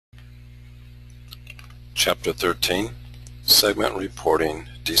Chapter 13, Segment Reporting,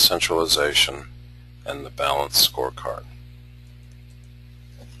 Decentralization, and the Balanced Scorecard.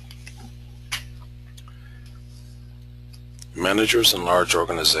 Managers in large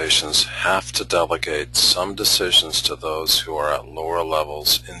organizations have to delegate some decisions to those who are at lower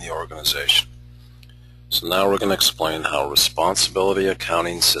levels in the organization. So now we're going to explain how responsibility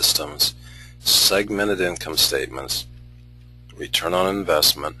accounting systems, segmented income statements, return on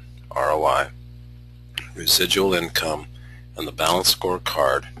investment, ROI, residual income, and the balanced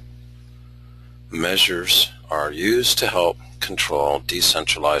scorecard measures are used to help control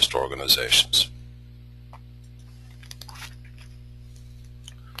decentralized organizations.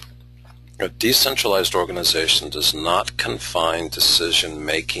 A decentralized organization does not confine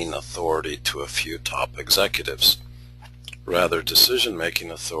decision-making authority to a few top executives. Rather,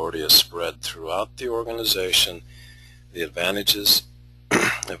 decision-making authority is spread throughout the organization. The advantages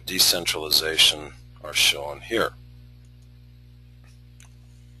of decentralization are shown here.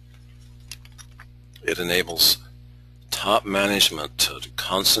 It enables top management to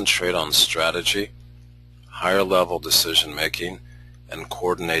concentrate on strategy, higher-level decision-making, and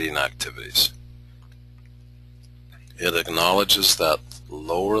coordinating activities. It acknowledges that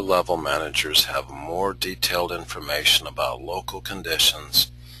lower-level managers have more detailed information about local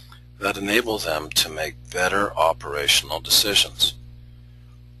conditions that enable them to make better operational decisions.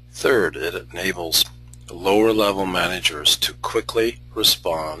 Third, it enables lower-level managers to quickly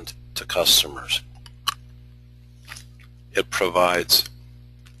respond to customers. It provides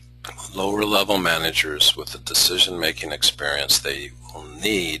lower-level managers with the decision-making experience they will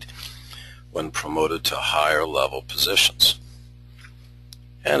need when promoted to higher-level positions.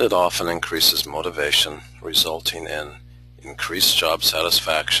 And it often increases motivation, resulting in increased job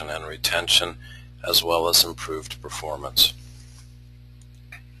satisfaction and retention, as well as improved performance.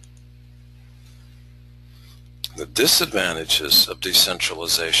 The disadvantages of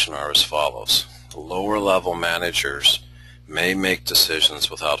decentralization are as follows. Lower-level managers may make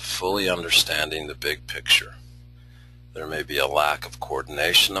decisions without fully understanding the big picture. There may be a lack of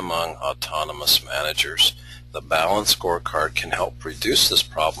coordination among autonomous managers. The balanced scorecard can help reduce this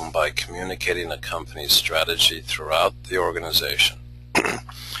problem by communicating a company's strategy throughout the organization.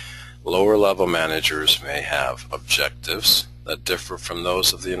 Lower-level managers may have objectives that differ from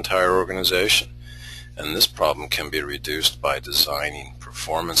those of the entire organization, and this problem can be reduced by designing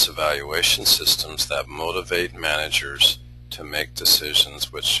performance evaluation systems that motivate managers to make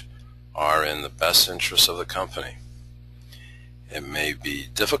decisions which are in the best interest of the company. It may be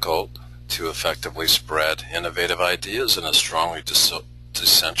difficult to effectively spread innovative ideas in a strongly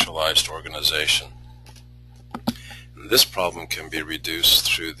decentralized organization. This problem can be reduced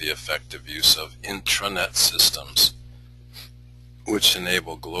through the effective use of intranet systems, which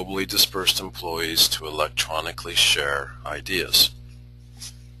enable globally dispersed employees to electronically share ideas.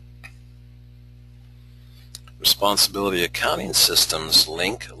 Responsibility accounting systems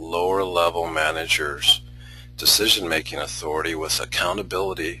link lower-level managers' decision-making authority with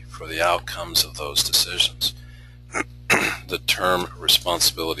accountability for the outcomes of those decisions. The term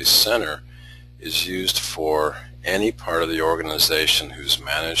responsibility center is used for any part of the organization whose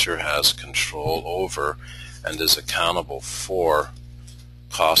manager has control over and is accountable for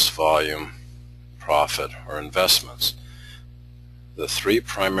cost, volume, profit, or investments. The three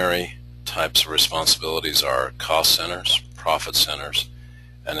primary types of responsibilities are cost centers, profit centers,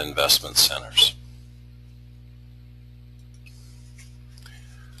 and investment centers.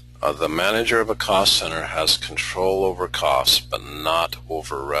 The manager of a cost center has control over costs, but not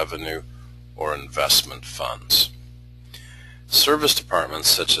over revenue or investment funds. Service departments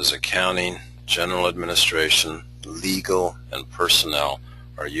such as accounting, general administration, legal, and personnel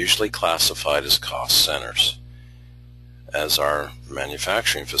are usually classified as cost centers, as are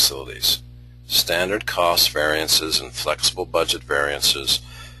manufacturing facilities. Standard cost variances and flexible budget variances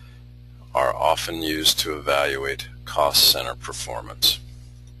are often used to evaluate cost center performance.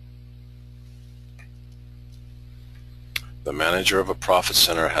 The manager of a profit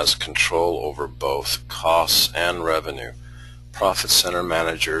center has control over both costs and revenue. Profit center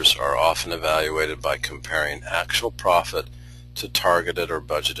managers are often evaluated by comparing actual profit to targeted or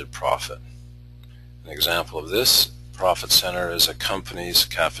budgeted profit. An example of this profit center is a company's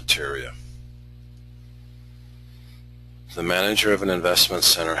cafeteria. The manager of an investment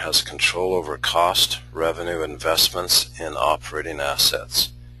center has control over cost, revenue, investments in operating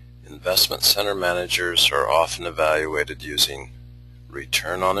assets. Investment center managers are often evaluated using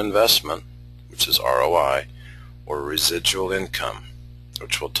return on investment, which is ROI, or residual income,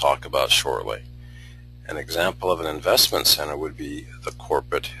 which we'll talk about shortly. An example of an investment center would be the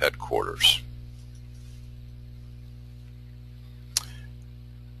corporate headquarters.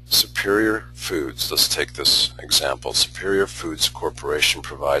 Superior Foods, let's take this example. Superior Foods Corporation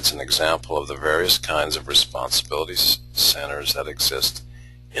provides an example of the various kinds of responsibility centers that exist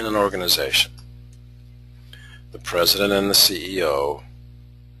in an organization. The president and the CEO,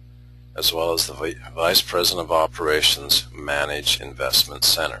 as well as the vice president of operations, manage investment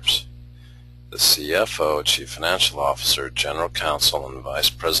centers. The CFO, Chief Financial Officer, General Counsel, and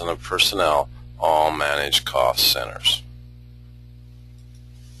Vice President of Personnel all manage cost centers.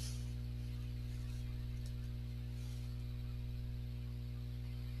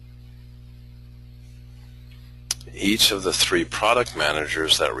 Each of the three product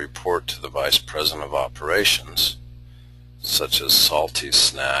managers that report to the Vice President of Operations, such as salty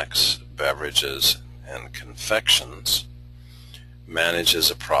snacks, beverages, and confections,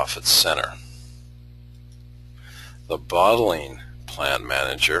 manages a profit center. The bottling plant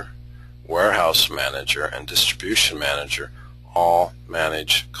manager, warehouse manager, and distribution manager all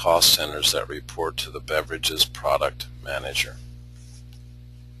manage cost centers that report to the beverages product manager.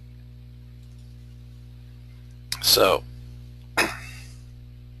 So,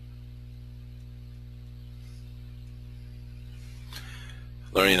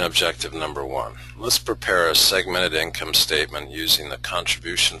 learning objective number 1. Let's prepare a segmented income statement using the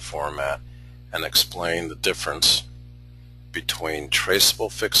contribution format and explain the difference between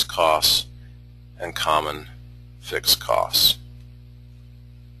traceable fixed costs and common fixed costs.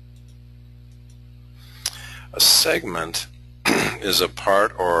 A segment is a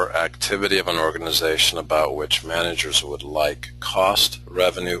part or activity of an organization about which managers would like cost,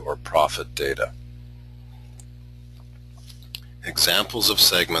 revenue, or profit data. Examples of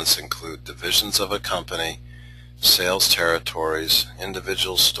segments include divisions of a company, sales territories,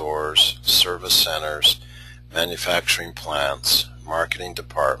 individual stores, service centers, manufacturing plants, marketing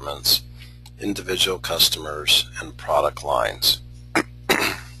departments, individual customers, and product lines.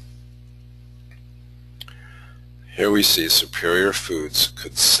 Here we see Superior Foods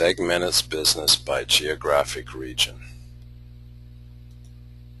could segment its business by geographic region.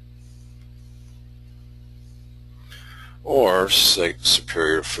 Or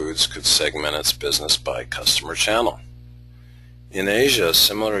Superior Foods could segment its business by customer channel. In Asia, a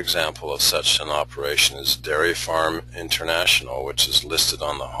similar example of such an operation is Dairy Farm International, which is listed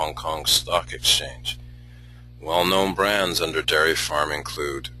on the Hong Kong Stock Exchange. Well-known brands under Dairy Farm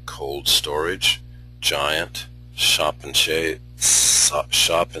include Cold Storage, Giant, Shop and Save,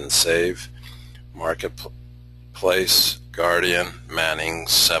 Marketplace, Guardian, Manning,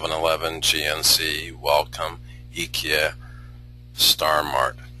 7-Eleven, GNC, Welcome, IKEA, Star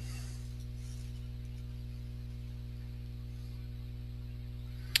Mart.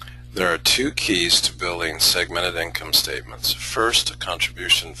 There are two keys to building segmented income statements. First, a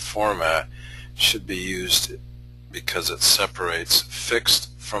contribution format should be used because it separates fixed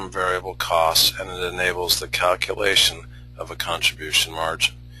from variable costs and it enables the calculation of a contribution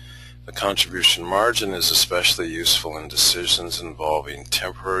margin. The contribution margin is especially useful in decisions involving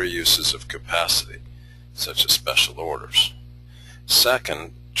temporary uses of capacity, such as special orders.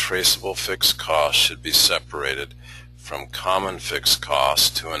 Second, traceable fixed costs should be separated from common fixed costs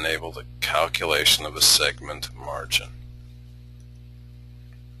to enable the calculation of a segment margin.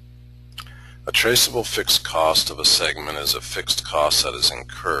 A traceable fixed cost of a segment is a fixed cost that is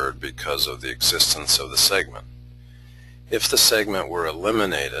incurred because of the existence of the segment. If the segment were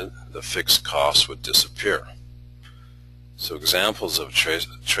eliminated, the fixed cost would disappear. So examples of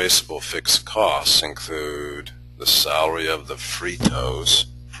traceable fixed costs include the salary of the Fritos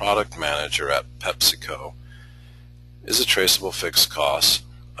product manager at PepsiCo is a traceable fixed cost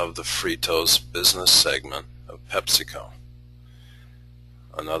of the Fritos business segment of PepsiCo.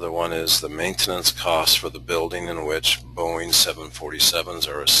 Another one is the maintenance cost for the building in which Boeing 747s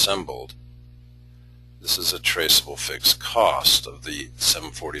are assembled. This is a traceable fixed cost of the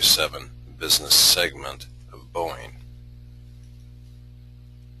 747 business segment of Boeing.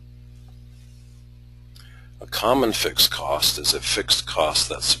 A common fixed cost is a fixed cost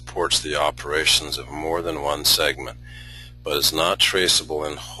that supports the operations of more than one segment, but is not traceable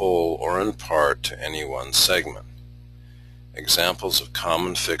in whole or in part to any one segment. Examples of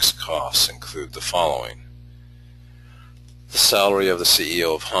common fixed costs include the following. The salary of the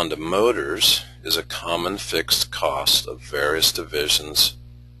CEO of Honda Motors is a common fixed cost of various divisions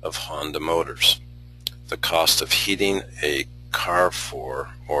of Honda Motors. The cost of heating a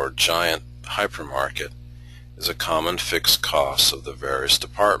Carrefour or Giant hypermarket is a common fixed cost of the various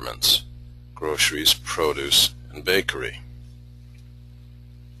departments, groceries, produce, and bakery.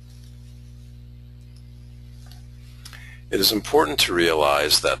 It is important to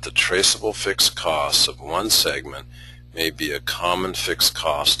realize that the traceable fixed costs of one segment may be a common fixed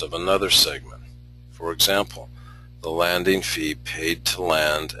cost of another segment. For example, the landing fee paid to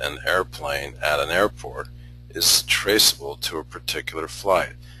land an airplane at an airport is traceable to a particular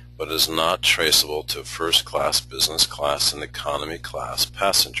flight, but is not traceable to first class, business class, and economy class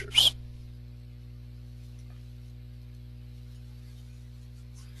passengers.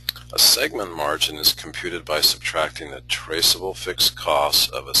 A segment margin is computed by subtracting the traceable fixed costs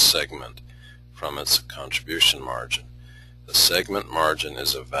of a segment from its contribution margin. The segment margin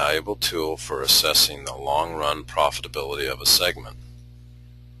is a valuable tool for assessing the long-run profitability of a segment.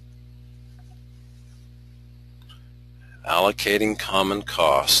 Allocating common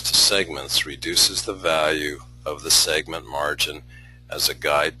costs to segments reduces the value of the segment margin as a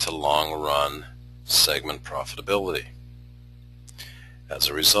guide to long-run segment profitability. As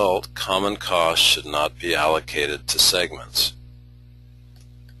a result, common costs should not be allocated to segments.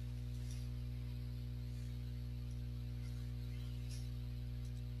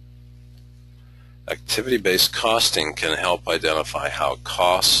 Activity-based costing can help identify how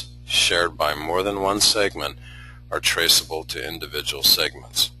costs shared by more than one segment are traceable to individual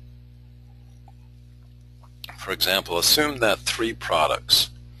segments. For example, assume that 3 products,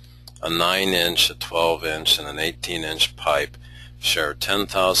 a 9-inch, a 12-inch, and an 18-inch pipe, share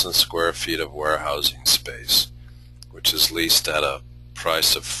 10,000 square feet of warehousing space, which is leased at a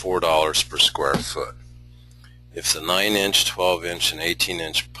price of $4 per square foot. If the 9-inch, 12-inch, and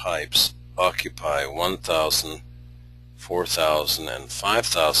 18-inch pipes occupy 1,000, 4,000, and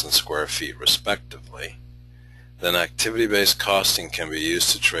 5,000 square feet respectively, then activity-based costing can be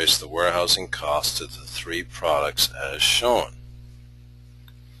used to trace the warehousing cost of the 3 products as shown.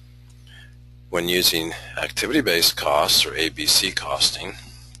 When using activity-based costs, or ABC costing,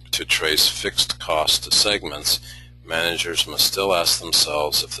 to trace fixed costs to segments, managers must still ask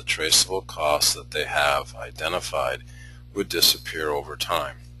themselves if the traceable costs that they have identified would disappear over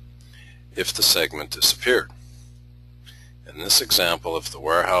time if the segment disappeared. In this example, if the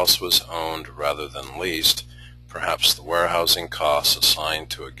warehouse was owned rather than leased, perhaps the warehousing costs assigned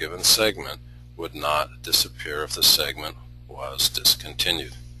to a given segment would not disappear if the segment was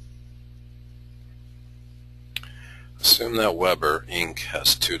discontinued. Assume that Weber, Inc.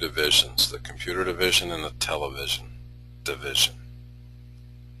 has 2 divisions, the computer division and the television division.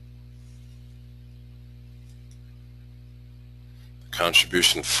 The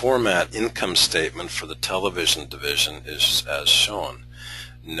contribution format income statement for the television division is as shown.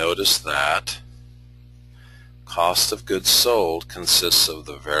 Notice that cost of goods sold consists of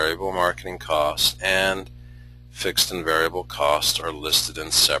the variable marketing costs, and fixed and variable costs are listed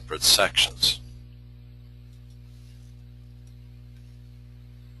in separate sections.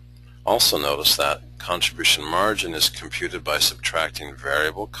 Also notice that contribution margin is computed by subtracting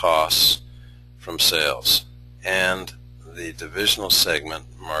variable costs from sales, and the divisional segment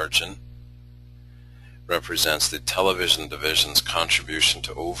margin represents the television division's contribution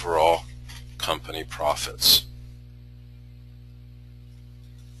to overall company profits.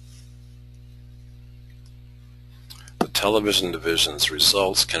 The television division's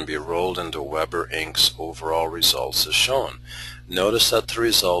results can be rolled into Weber Inc.'s overall results as shown. Notice that the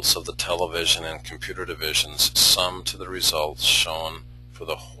results of the television and computer divisions sum to the results shown for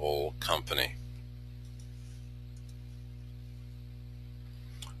the whole company.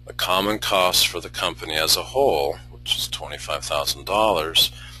 The common costs for the company as a whole, which is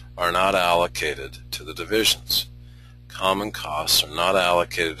 $25,000, are not allocated to the divisions. Common costs are not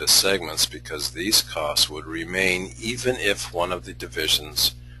allocated to segments because these costs would remain even if one of the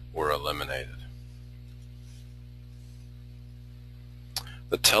divisions were eliminated.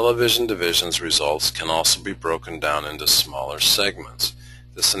 The television division's results can also be broken down into smaller segments.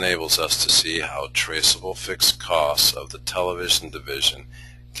 This enables us to see how traceable fixed costs of the television division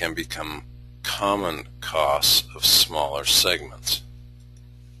can become common costs of smaller segments.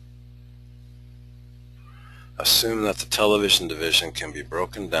 Assume that the television division can be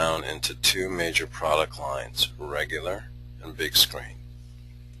broken down into 2 major product lines, regular and big screen.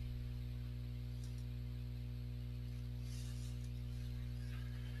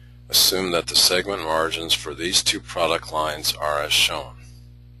 Assume that the segment margins for these 2 product lines are as shown.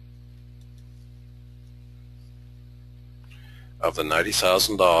 Of the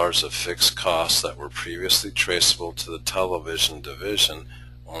 $90,000 of fixed costs that were previously traceable to the television division,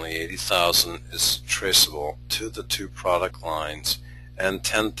 only $80,000 is traceable to the 2 product lines, and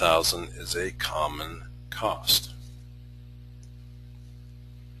 $10,000 is a common cost.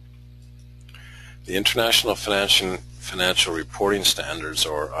 The International Financial Reporting Standards,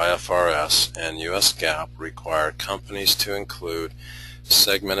 or IFRS, and U.S. GAAP require companies to include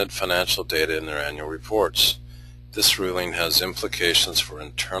segmented financial data in their annual reports. This ruling has implications for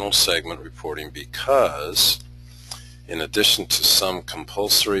internal segment reporting because, in addition to some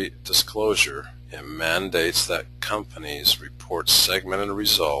compulsory disclosure, it mandates that companies report segmented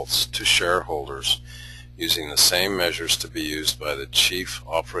results to shareholders using the same measures to be used by the Chief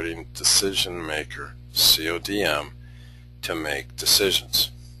Operating Decision Maker, CODM, to make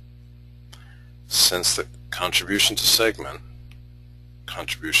decisions. Since the contribution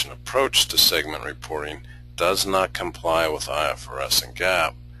approach to segment reporting does not comply with IFRS and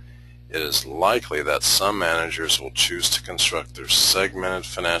GAAP, it is likely that some managers will choose to construct their segmented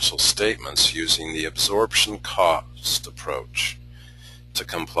financial statements using the absorption cost approach to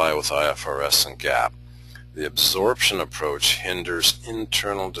comply with IFRS and GAAP. The absorption approach hinders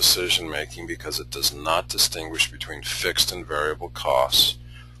internal decision making because it does not distinguish between fixed and variable costs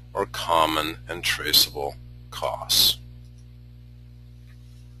or common and traceable costs.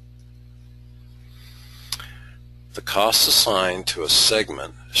 The costs assigned to a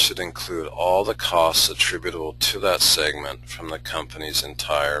segment should include all the costs attributable to that segment from the company's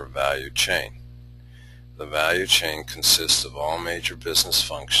entire value chain. The value chain consists of all major business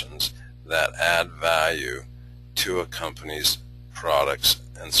functions that add value to a company's products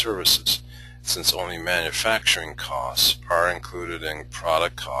and services. Since only manufacturing costs are included in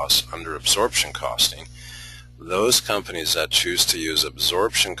product costs under absorption costing, those companies that choose to use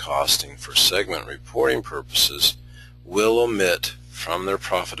absorption costing for segment reporting purposes will omit from their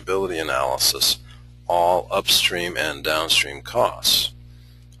profitability analysis all upstream and downstream costs.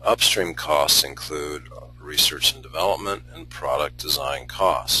 Upstream costs include research and development and product design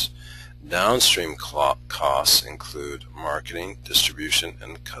costs. Downstream costs include marketing, distribution,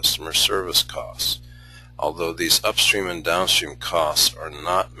 and customer service costs. Although these upstream and downstream costs are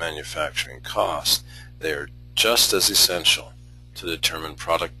not manufacturing costs, they are just as essential to determine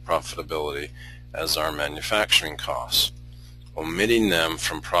product profitability as are manufacturing costs. Omitting them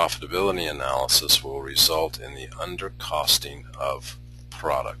from profitability analysis will result in the undercosting of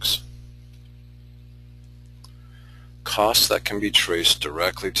products. Costs that can be traced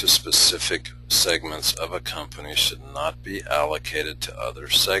directly to specific segments of a company should not be allocated to other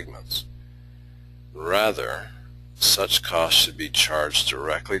segments. Rather, such costs should be charged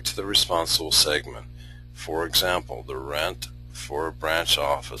directly to the responsible segment. For example, the rent for a branch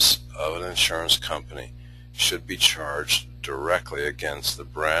office of an insurance company should be charged directly against the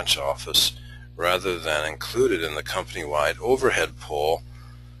branch office rather than included in the company-wide overhead pool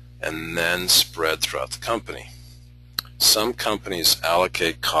and then spread throughout the company. Some companies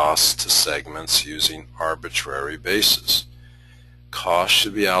allocate costs to segments using arbitrary bases. Costs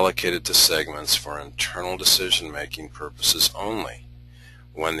should be allocated to segments for internal decision-making purposes only,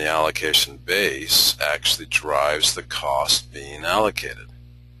 when the allocation base actually drives the cost being allocated.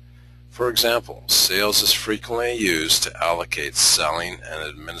 For example, sales is frequently used to allocate selling and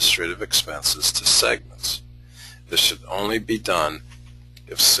administrative expenses to segments. This should only be done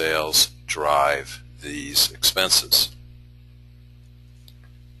if sales drive these expenses.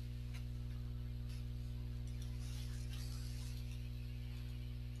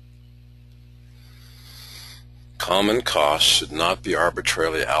 Common costs should not be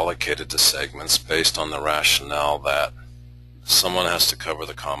arbitrarily allocated to segments based on the rationale that someone has to cover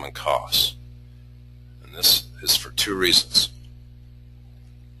the common costs. And this is for two reasons.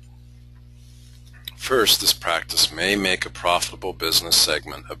 First, this practice may make a profitable business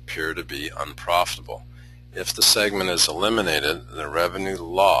segment appear to be unprofitable. If the segment is eliminated, the revenue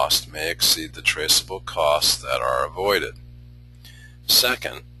lost may exceed the traceable costs that are avoided.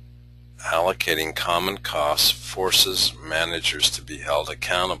 Second, allocating common costs forces managers to be held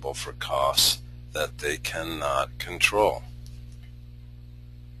accountable for costs that they cannot control.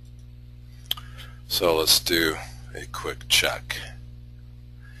 So let's do a quick check.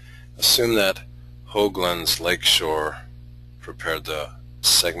 Assume that Hoagland's Lakeshore prepared the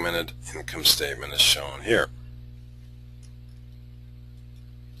segmented income statement as shown here.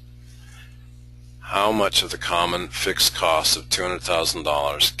 How much of the common fixed cost of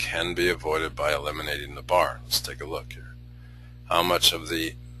 $200,000 can be avoided by eliminating the bar? Let's take a look here. How much of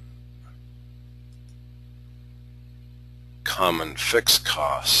the common fixed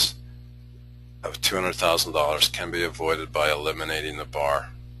costs of $200,000 can be avoided by eliminating the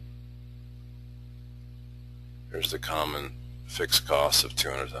bar? Here's the common fixed cost of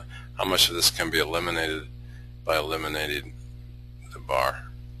 $200,000. How much of this can be eliminated by eliminating the bar?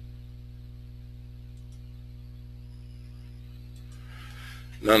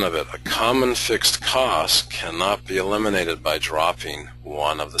 None of it. A common fixed cost cannot be eliminated by dropping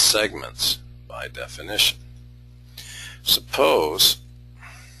one of the segments, by definition. Suppose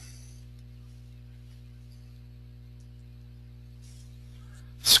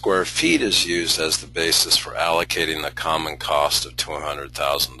square feet is used as the basis for allocating the common cost of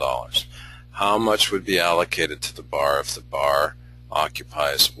 $200,000. How much would be allocated to the bar if the bar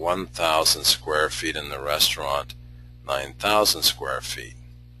occupies 1,000 square feet and the restaurant 9,000 square feet?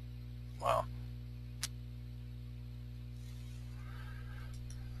 Well,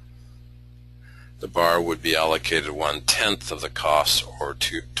 the bar would be allocated 1/10 of the cost, or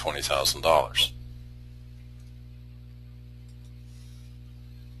 $20,000.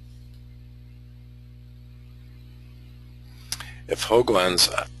 If Hoagland's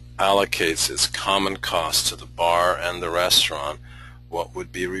allocates its common cost to the bar and the restaurant, what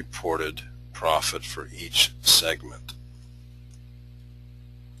would be reported profit for each segment?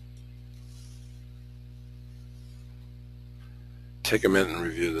 Take a minute and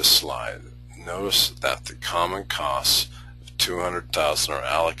review this slide. Notice that the common costs of $200,000 are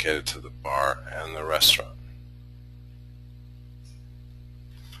allocated to the bar and the restaurant.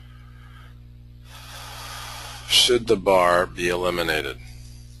 Should the bar be eliminated?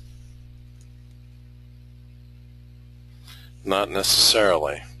 Not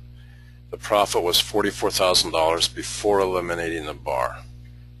necessarily. The profit was $44,000 before eliminating the bar.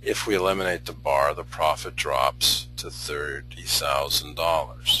 If we eliminate the bar, the profit drops to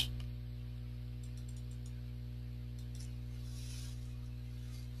 $30,000.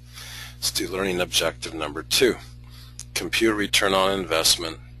 Let's do learning objective number 2. Compute return on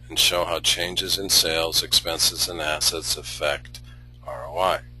investment and show how changes in sales, expenses, and assets affect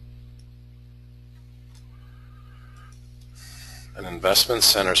ROI. An investment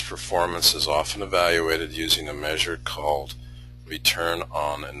center's performance is often evaluated using a measure called return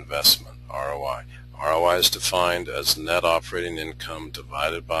on investment, ROI. ROI is defined as net operating income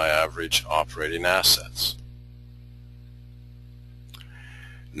divided by average operating assets.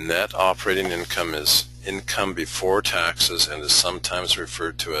 Net operating income is income before taxes and is sometimes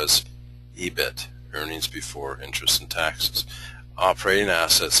referred to as EBIT, earnings before interest and taxes. Operating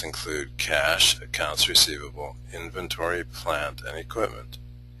assets include cash, accounts receivable, inventory, plant, and equipment,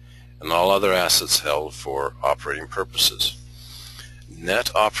 and all other assets held for operating purposes.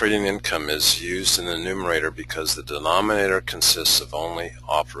 Net operating income is used in the numerator because the denominator consists of only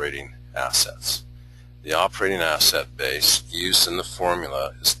operating assets. The operating asset base used in the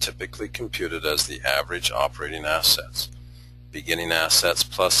formula is typically computed as the average operating assets, beginning assets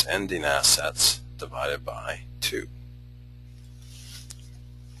plus ending assets divided by 2.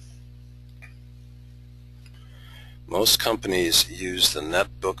 Most companies use the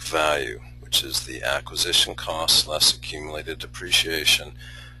net book value, which is the acquisition cost less accumulated depreciation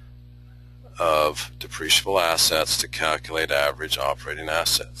of depreciable assets, to calculate average operating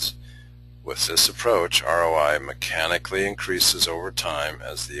assets. With this approach, ROI mechanically increases over time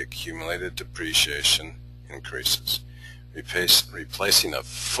as the accumulated depreciation increases. Replacing a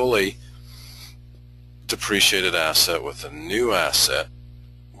fully depreciated asset with a new asset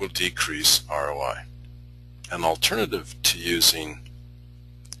will decrease ROI. An alternative to using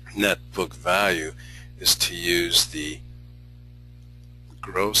net book value is to use the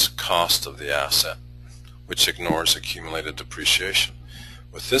gross cost of the asset, which ignores accumulated depreciation.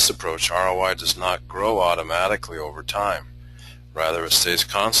 With this approach, ROI does not grow automatically over time. Rather, it stays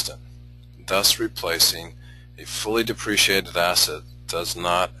constant. Thus, replacing a fully depreciated asset does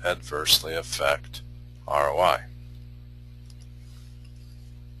not adversely affect ROI.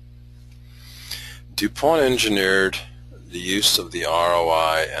 DuPont engineered the use of the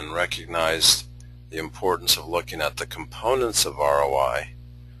ROI and recognized the importance of looking at the components of ROI,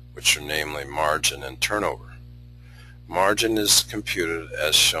 which are namely margin and turnover. Margin is computed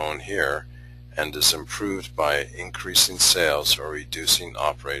as shown here and is improved by increasing sales or reducing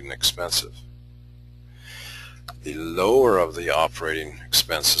operating expenses. The lower of the operating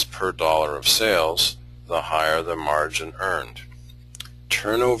expenses per dollar of sales, the higher the margin earned.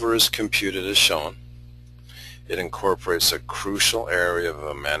 Turnover is computed as shown. It incorporates a crucial area of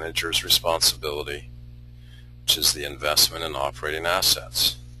a manager's responsibility, which is the investment in operating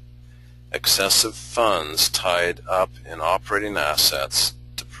assets. Excessive funds tied up in operating assets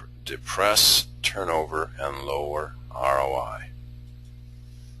depress turnover and lower ROI.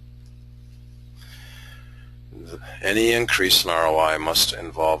 Any increase in ROI must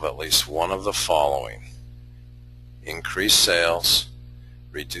involve at least one of the following: increased sales,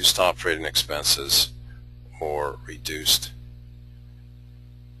 reduced operating expenses, or reduced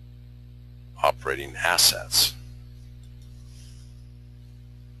operating assets.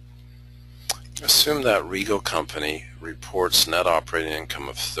 Assume that Regal Company reports net operating income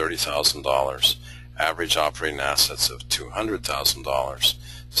of $30,000 average operating assets of $200,000,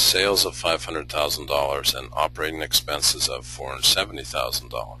 sales of $500,000, and operating expenses of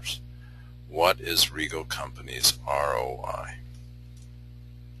 $470,000. What is Regal Company's ROI?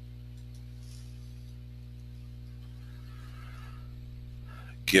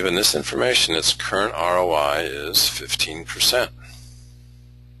 Given this information, its current ROI is 15%.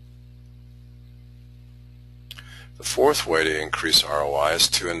 The fourth way to increase ROI is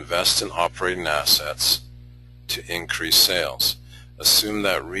to invest in operating assets to increase sales. Assume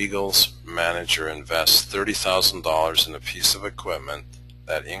that Regal's manager invests $30,000 in a piece of equipment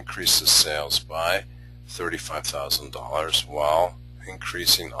that increases sales by $35,000 while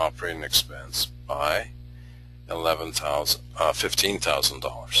increasing operating expense by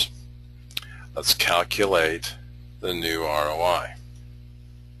 $15,000. Let's calculate the new ROI.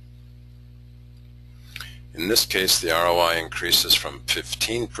 In this case, the ROI increases from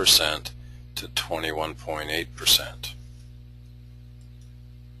 15% to 21.8%.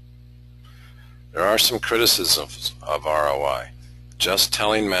 There are some criticisms of ROI. Just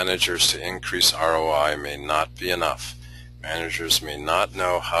telling managers to increase ROI may not be enough. Managers may not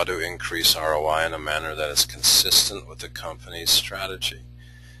know how to increase ROI in a manner that is consistent with the company's strategy.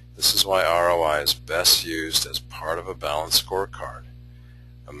 This is why ROI is best used as part of a balanced scorecard.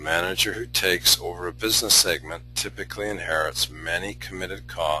 A manager who takes over a business segment typically inherits many committed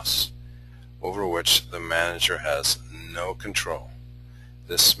costs over which the manager has no control.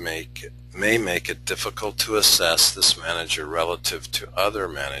 This may make it difficult to assess this manager relative to other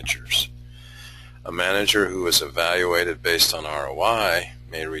managers. A manager who is evaluated based on ROI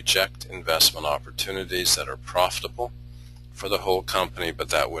may reject investment opportunities that are profitable for the whole company, but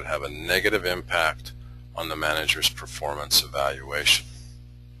that would have a negative impact on the manager's performance evaluation.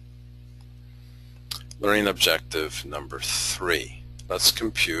 Learning objective number 3. Let's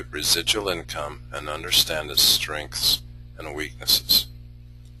compute residual income and understand its strengths and weaknesses.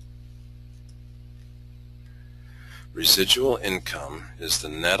 Residual income is the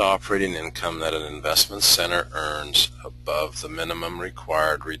net operating income that an investment center earns above the minimum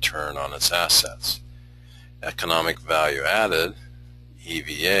required return on its assets. Economic value added,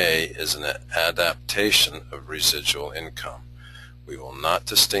 EVA, is an adaptation of residual income. We will not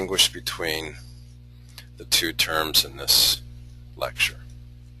distinguish between the two terms in this lecture.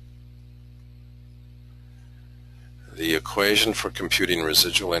 The equation for computing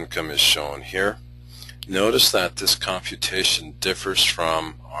residual income is shown here. Notice that this computation differs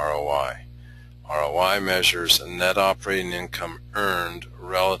from ROI. ROI measures net operating income earned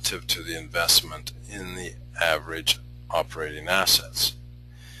relative to the investment in the average operating assets.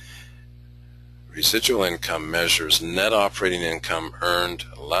 Residual income measures net operating income earned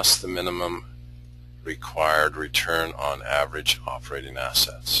less the minimum required return on average operating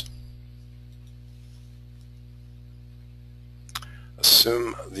assets.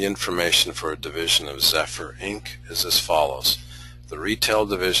 Assume the information for a division of Zephyr Inc. is as follows. The retail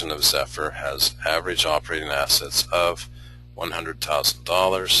division of Zephyr has average operating assets of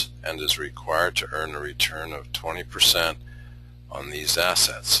 $100,000 and is required to earn a return of 20% on these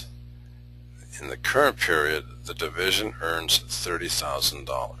assets. In the current period, the division earns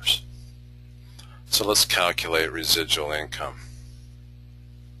 $30,000. So let's calculate residual income.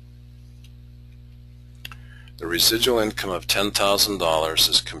 The residual income of $10,000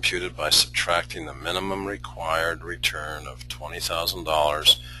 is computed by subtracting the minimum required return of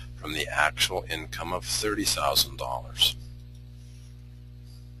 $20,000 from the actual income of $30,000.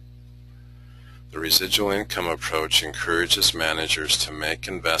 The residual income approach encourages managers to make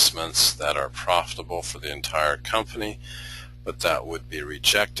investments that are profitable for the entire company, but that would be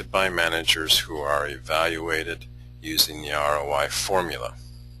rejected by managers who are evaluated using the ROI formula.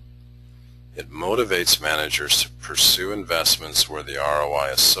 It motivates managers to pursue investments where the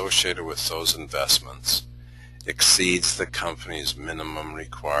ROI associated with those investments exceeds the company's minimum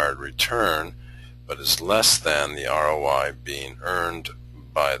required return, but is less than the ROI being earned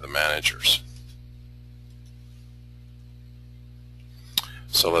by the managers.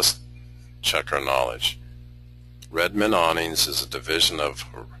 So let's check our knowledge. Redmond Awnings is a division of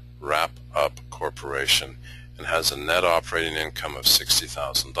Wrap Up Corporation and has a net operating income of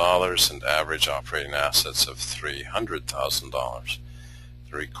 $60,000 and average operating assets of $300,000.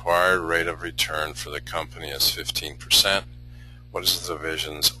 The required rate of return for the company is 15%. What is the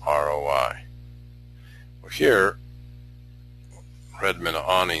division's ROI? Well, here, Redmond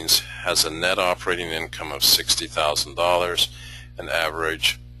Awnings has a net operating income of $60,000 and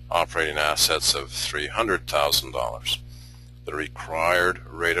average operating assets of $300,000. The required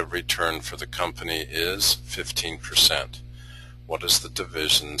rate of return for the company is 15%. What is the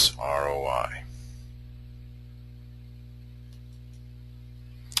division's ROI?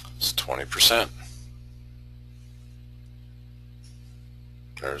 is 20%.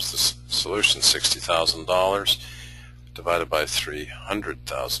 There's the solution, $60,000 divided by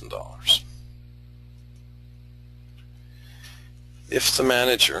 $300,000. If the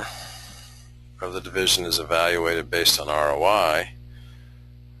manager of the division is evaluated based on ROI,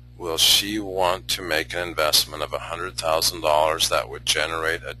 will she want to make an investment of $100,000 that would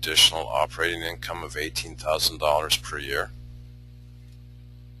generate additional operating income of $18,000 per year?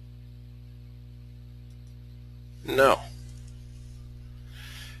 No.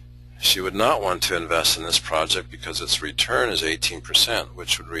 She would not want to invest in this project because its return is 18%,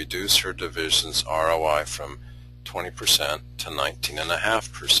 which would reduce her division's ROI from 20% to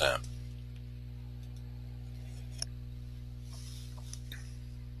 19.5%.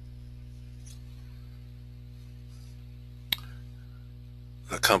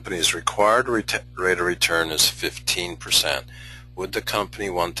 The company's required rate of return is 15%. Would the company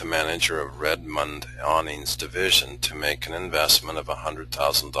want the manager of Redmond Awnings division to make an investment of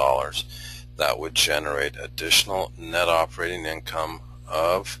 $100,000 that would generate additional net operating income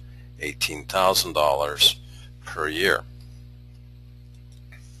of $18,000 per year?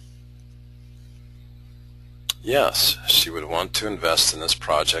 Yes, she would want to invest in this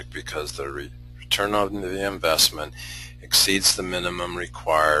project because the return on the investment exceeds the minimum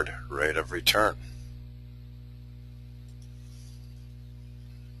required rate of return.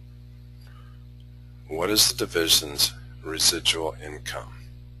 What is the division's residual income?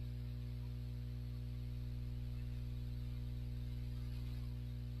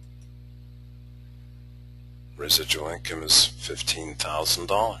 Residual income is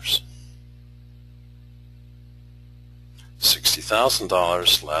 $15,000.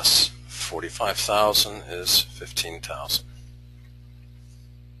 $60,000 less $45,000 is $15,000.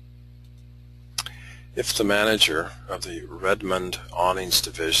 If the manager of the Redmond Awnings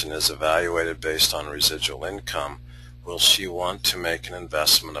division is evaluated based on residual income, will she want to make an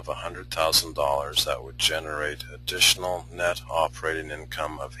investment of $100,000 that would generate additional net operating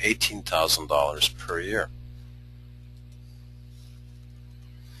income of $18,000 per year?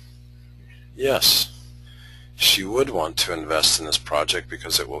 Yes, she would want to invest in this project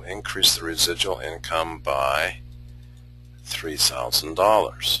because it will increase the residual income by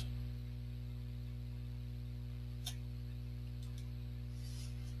 $3,000.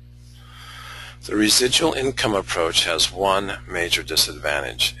 The residual income approach has one major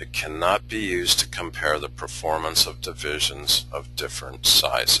disadvantage. It cannot be used to compare the performance of divisions of different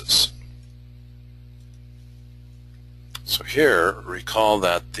sizes. So here, recall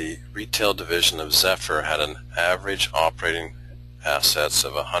that the retail division of Zephyr had an average operating assets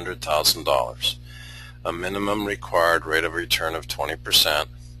of $100,000, a minimum required rate of return of 20%,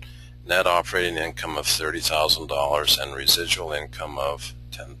 net operating income of $30,000, and residual income of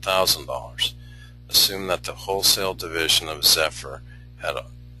 $10,000. Assume that the wholesale division of Zephyr had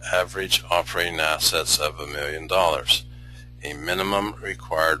average operating assets of $1 million, a minimum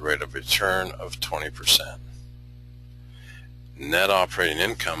required rate of return of 20%, net operating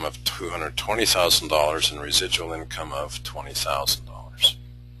income of $220,000, and residual income of $20,000.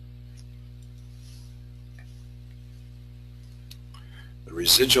 The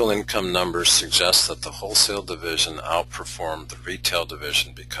residual income numbers suggest that the wholesale division outperformed the retail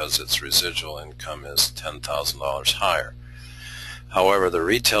division because its residual income is $10,000 higher. However, the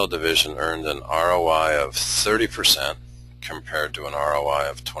retail division earned an ROI of 30% compared to an ROI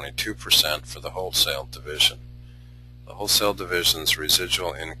of 22% for the wholesale division. The wholesale division's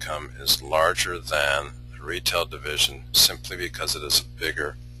residual income is larger than the retail division simply because it is a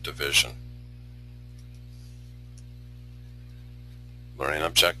bigger division. Learning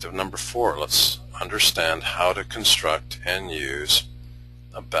objective number 4. Let's understand how to construct and use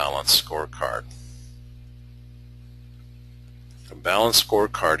a balanced scorecard. A balanced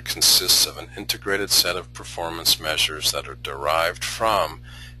scorecard consists of an integrated set of performance measures that are derived from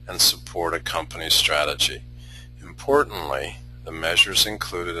and support a company's strategy. Importantly, the measures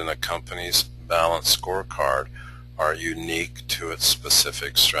included in a company's balanced scorecard are unique to its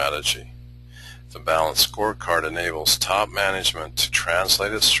specific strategy. The balanced scorecard enables top management to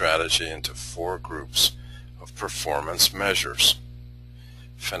translate its strategy into 4 groups of performance measures: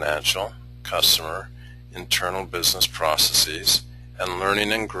 financial, customer, internal business processes, and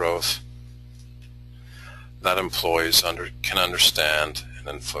learning and growth that employees can understand and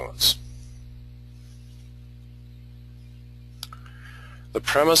influence. The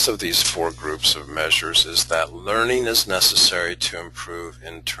premise of these 4 groups of measures is that learning is necessary to improve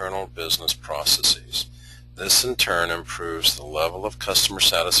internal business processes. This in turn improves the level of customer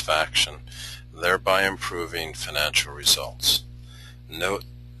satisfaction, thereby improving financial results. Note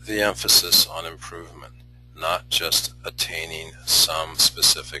the emphasis on improvement, not just attaining some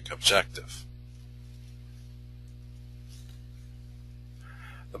specific objective.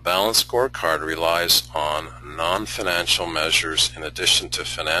 The balanced scorecard relies on non-financial measures in addition to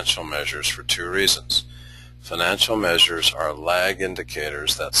financial measures for two reasons. Financial measures are lag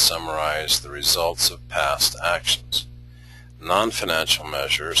indicators that summarize the results of past actions. Non-financial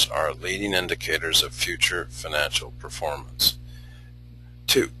measures are leading indicators of future financial performance.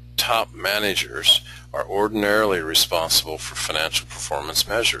 2. Top managers are ordinarily responsible for financial performance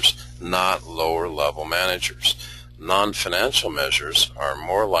measures, not lower-level managers. Non-financial measures are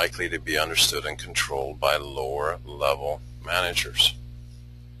more likely to be understood and controlled by lower-level managers.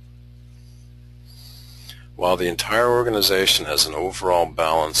 While the entire organization has an overall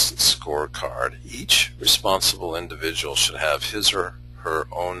balanced scorecard, each responsible individual should have his or her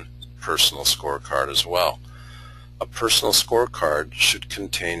own personal scorecard as well. A personal scorecard should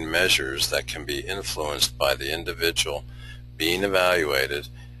contain measures that can be influenced by the individual being evaluated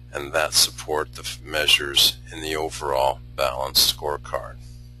and that support the measures in the overall balanced scorecard.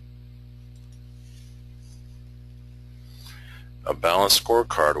 A balanced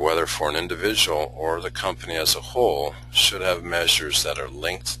scorecard, whether for an individual or the company as a whole, should have measures that are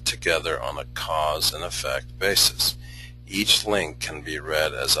linked together on a cause and effect basis. Each link can be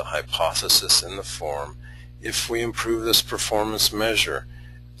read as a hypothesis in the form, if we improve this performance measure,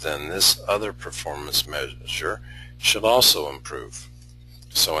 then this other performance measure should also improve.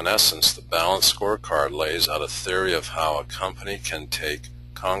 So in essence, the balanced scorecard lays out a theory of how a company can take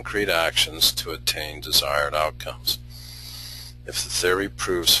concrete actions to attain desired outcomes. If the theory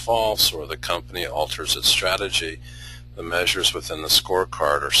proves false or the company alters its strategy, the measures within the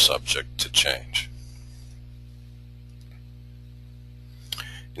scorecard are subject to change.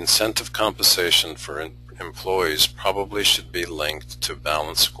 Incentive compensation for employees probably should be linked to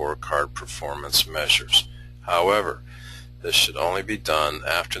balanced scorecard performance measures. However, this should only be done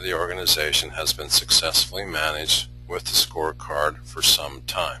after the organization has been successfully managed with the scorecard for some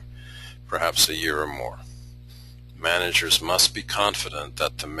time, perhaps a year or more. Managers must be confident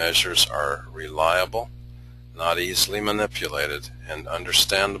that the measures are reliable, not easily manipulated, and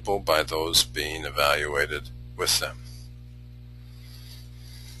understandable by those being evaluated with them.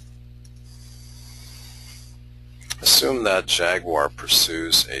 Assume that Jaguar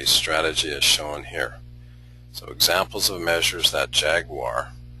pursues a strategy as shown here. So examples of measures that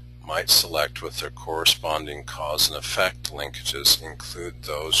Jaguar might select with their corresponding cause and effect linkages include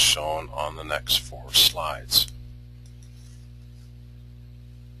those shown on the next 4 slides.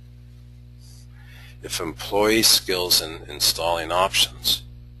 If employee skills in installing options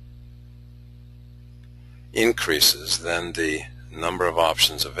increases, then the number of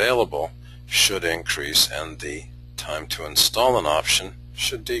options available should increase and the time to install an option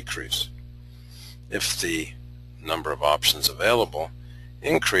should decrease. If the number of options available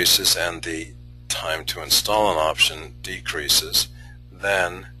increases and the time to install an option decreases,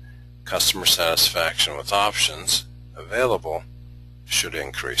 then customer satisfaction with options available should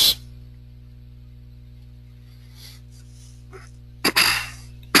increase.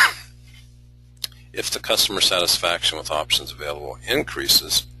 If the customer satisfaction with options available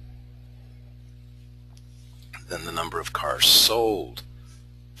increases, then the number of cars sold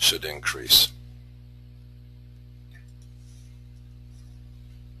should increase.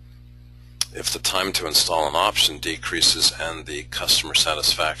 If the time to install an option decreases and the customer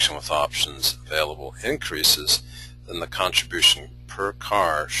satisfaction with options available increases, then the contribution per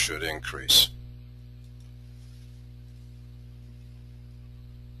car should increase.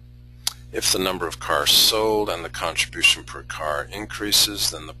 If the number of cars sold and the contribution per car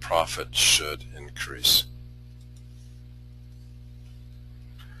increases, then the profit should increase.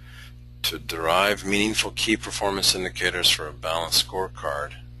 To derive meaningful key performance indicators for a balanced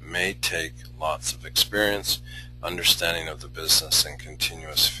scorecard may take lots of experience, understanding of the business, and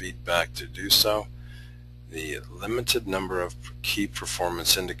continuous feedback to do so. The limited number of key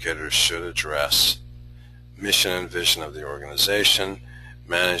performance indicators should address mission and vision of the organization,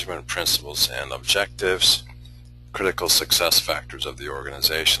 management principles and objectives, critical success factors of the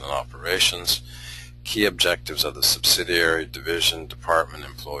organization and operations, key objectives of the subsidiary, division, department,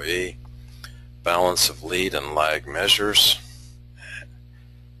 employee, balance of lead and lag measures.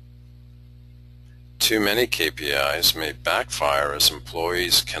 Too many KPIs may backfire as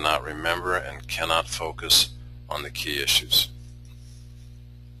employees cannot remember and cannot focus on the key issues.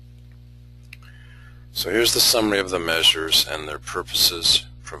 So here's the summary of the measures and their purposes.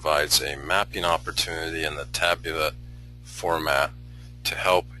 Provides a mapping opportunity in the tabular format to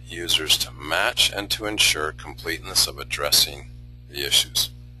help users to match and to ensure completeness of addressing the issues.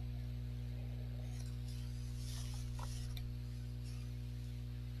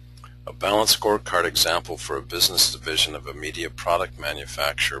 balanced scorecard example for a business division of a media product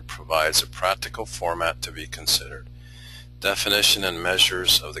manufacturer provides a practical format to be considered. Definition and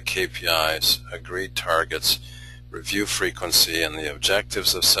measures of the KPIs, agreed targets, review frequency, and the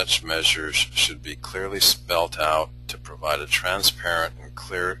objectives of such measures should be clearly spelled out to provide a transparent and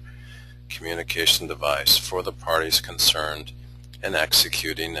clear communication device for the parties concerned in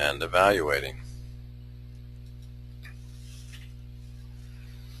executing and evaluating.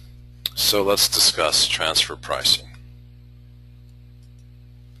 So let's discuss transfer pricing.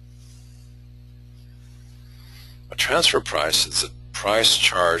 A transfer price is a price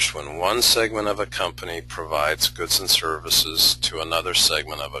charged when one segment of a company provides goods and services to another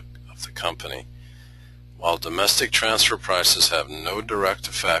segment of the company. While domestic transfer prices have no direct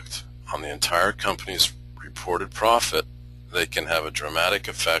effect on the entire company's reported profit, they can have a dramatic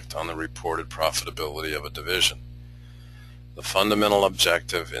effect on the reported profitability of a division. The fundamental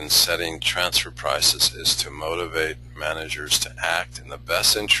objective in setting transfer prices is to motivate managers to act in the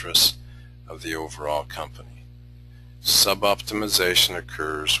best interests of the overall company. Suboptimization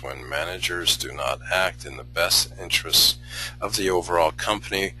occurs when managers do not act in the best interests of the overall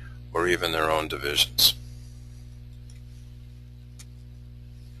company or even their own divisions.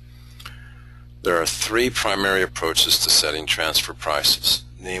 There are three primary approaches to setting transfer prices,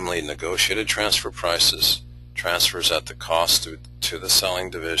 namely negotiated transfer prices, transfers at the cost to the selling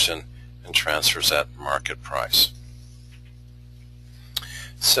division, and transfers at market price.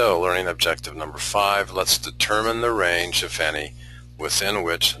 So, learning objective number 5, let's determine the range, if any, within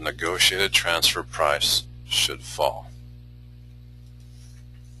which a negotiated transfer price should fall.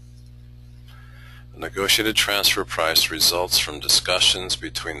 A negotiated transfer price results from discussions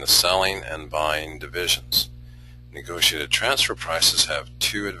between the selling and buying divisions. Negotiated transfer prices have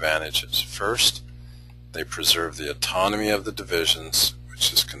two advantages. First, they preserve the autonomy of the divisions,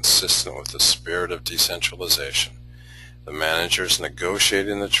 which is consistent with the spirit of decentralization. The managers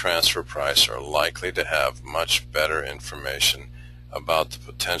negotiating the transfer price are likely to have much better information about the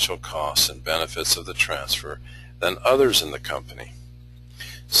potential costs and benefits of the transfer than others in the company.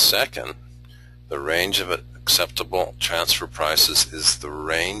 Second, the range of acceptable transfer prices is the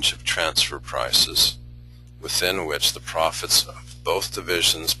range of transfer prices within which the profits of both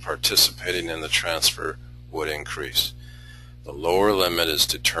divisions participating in the transfer would increase. The lower limit is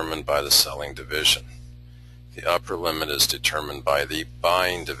determined by the selling division. The upper limit is determined by the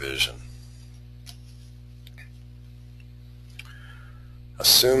buying division.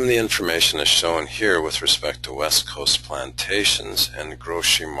 Assume the information is shown here with respect to West Coast Plantations and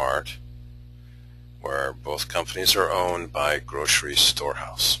Grocery Mart, where both companies are owned by Grocery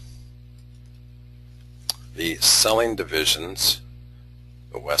Storehouse. The selling division's,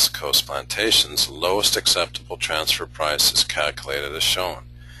 the West Coast Plantations, lowest acceptable transfer price is calculated as shown.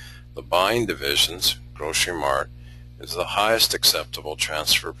 The buying division's, Grocery Mart, is the highest acceptable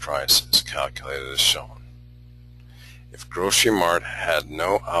transfer price is calculated as shown. If Grocery Mart had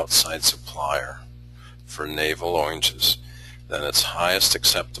no outside supplier for navel oranges, then its highest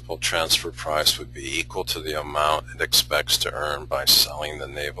acceptable transfer price would be equal to the amount it expects to earn by selling the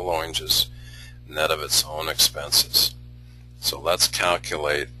navel oranges net of its own expenses. So let's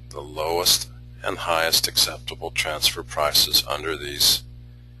calculate the lowest and highest acceptable transfer prices under these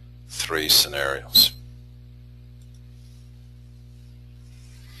three scenarios.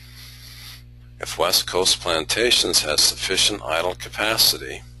 If West Coast Plantations has sufficient idle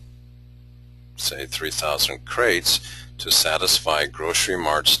capacity, say 3,000 crates, to satisfy Grocery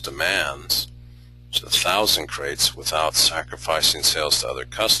Mart's demands, which is 1,000 crates without sacrificing sales to other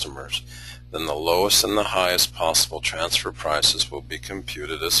customers, then the lowest and the highest possible transfer prices will be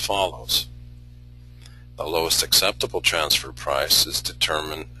computed as follows. The lowest acceptable transfer price is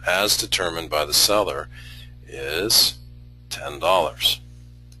determined by the seller is $10.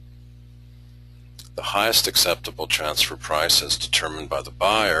 The highest acceptable transfer price as determined by the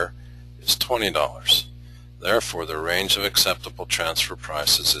buyer is $20. Therefore, the range of acceptable transfer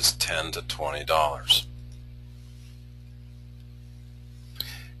prices is $10 to $20.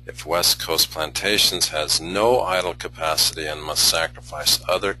 If West Coast Plantations has no idle capacity and must sacrifice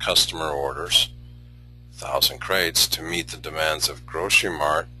other customer orders, 1,000 crates, to meet the demands of Grocery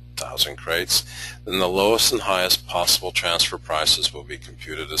Mart, 1,000 crates, then the lowest and highest possible transfer prices will be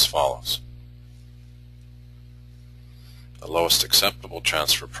computed as follows. The lowest acceptable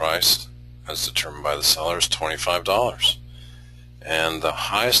transfer price, as determined by the seller, is $25, and the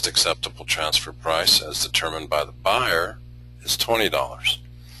highest acceptable transfer price, as determined by the buyer, is $20.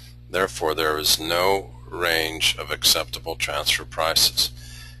 Therefore, there is no range of acceptable transfer prices.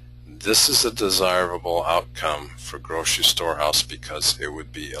 This is a desirable outcome for Grocery Storehouse because it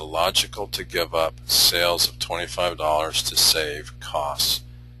would be illogical to give up sales of $25 to save costs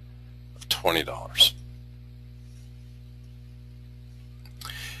of $20.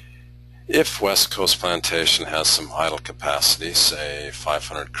 If West Coast Plantation has some idle capacity, say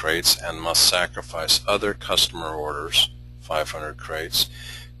 500 crates, and must sacrifice other customer orders, 500 crates,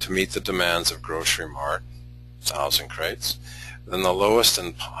 to meet the demands of Grocery Mart, 1,000 crates, then the lowest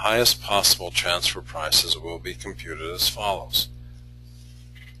and highest possible transfer prices will be computed as follows.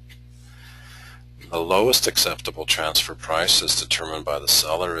 The lowest acceptable transfer price as determined by the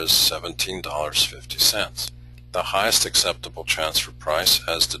seller is $17.50. The highest acceptable transfer price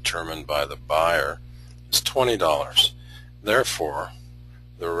as determined by the buyer is $20. Therefore,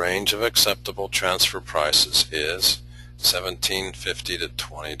 the range of acceptable transfer prices is $17.50 to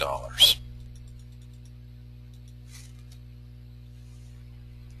 $20.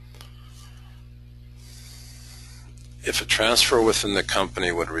 If a transfer within the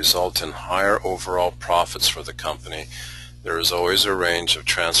company would result in higher overall profits for the company, there is always a range of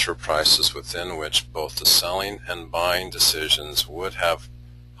transfer prices within which both the selling and buying decisions would have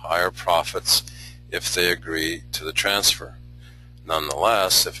higher profits if they agree to the transfer.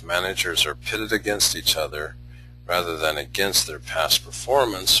 Nonetheless, if managers are pitted against each other rather than against their past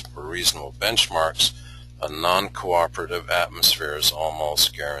performance or reasonable benchmarks, a non-cooperative atmosphere is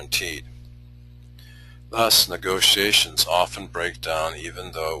almost guaranteed. Thus, negotiations often break down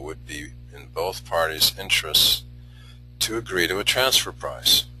even though it would be in both parties' interests to agree to a transfer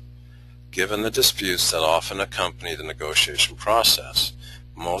price. Given the disputes that often accompany the negotiation process,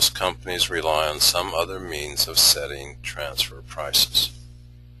 most companies rely on some other means of setting transfer prices.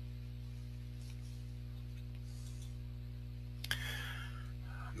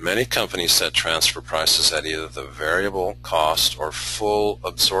 Many companies set transfer prices at either the variable cost or full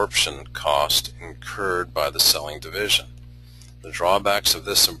absorption cost incurred by the selling division. The drawbacks of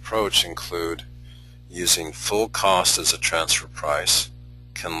this approach include using full cost as a transfer price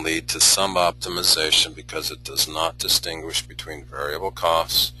can lead to some optimization because it does not distinguish between variable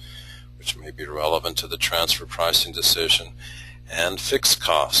costs, which may be relevant to the transfer pricing decision, and fixed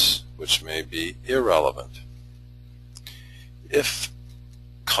costs, which may be irrelevant. If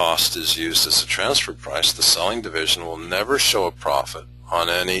cost is used as a transfer price, the selling division will never show a profit on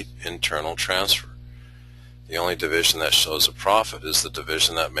any internal transfer. The only division that shows a profit is the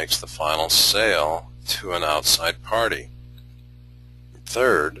division that makes the final sale to an outside party.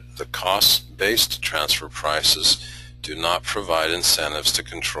 Third, the cost-based transfer prices do not provide incentives to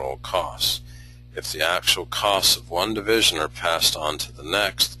control costs. If the actual costs of one division are passed on to the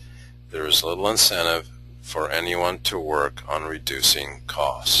next, there is little incentive for anyone to work on reducing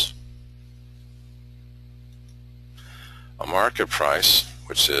costs. A market price,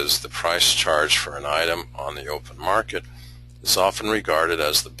 which is the price charged for an item on the open market, is often regarded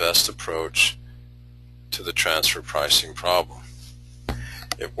as the best approach to the transfer pricing problem.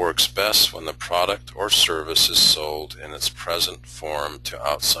 It works best when the product or service is sold in its present form to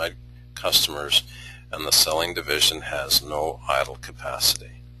outside customers and the selling division has no idle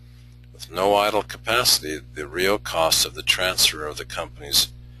capacity. With no idle capacity, the real cost of the transfer of the company's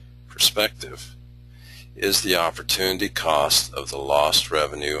perspective is the opportunity cost of the lost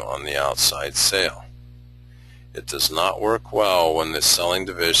revenue on the outside sale. It does not work well when the selling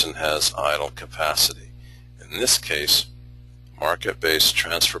division has idle capacity. In this case, market-based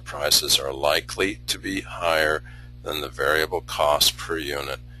transfer prices are likely to be higher than the variable cost per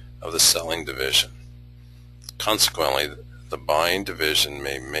unit of the selling division. Consequently, the buying division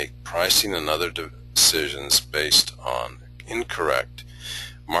may make pricing and other decisions based on incorrect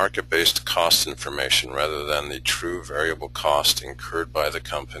market-based cost information rather than the true variable cost incurred by the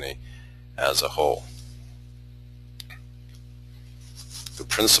company as a whole. The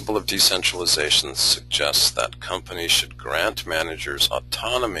principle of decentralization suggests that companies should grant managers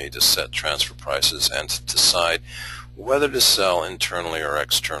autonomy to set transfer prices and to decide whether to sell internally or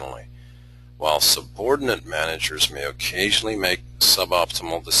externally. While subordinate managers may occasionally make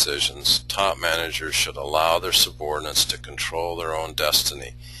suboptimal decisions, top managers should allow their subordinates to control their own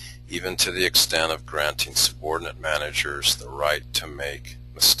destiny, even to the extent of granting subordinate managers the right to make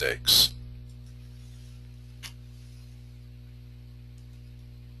mistakes.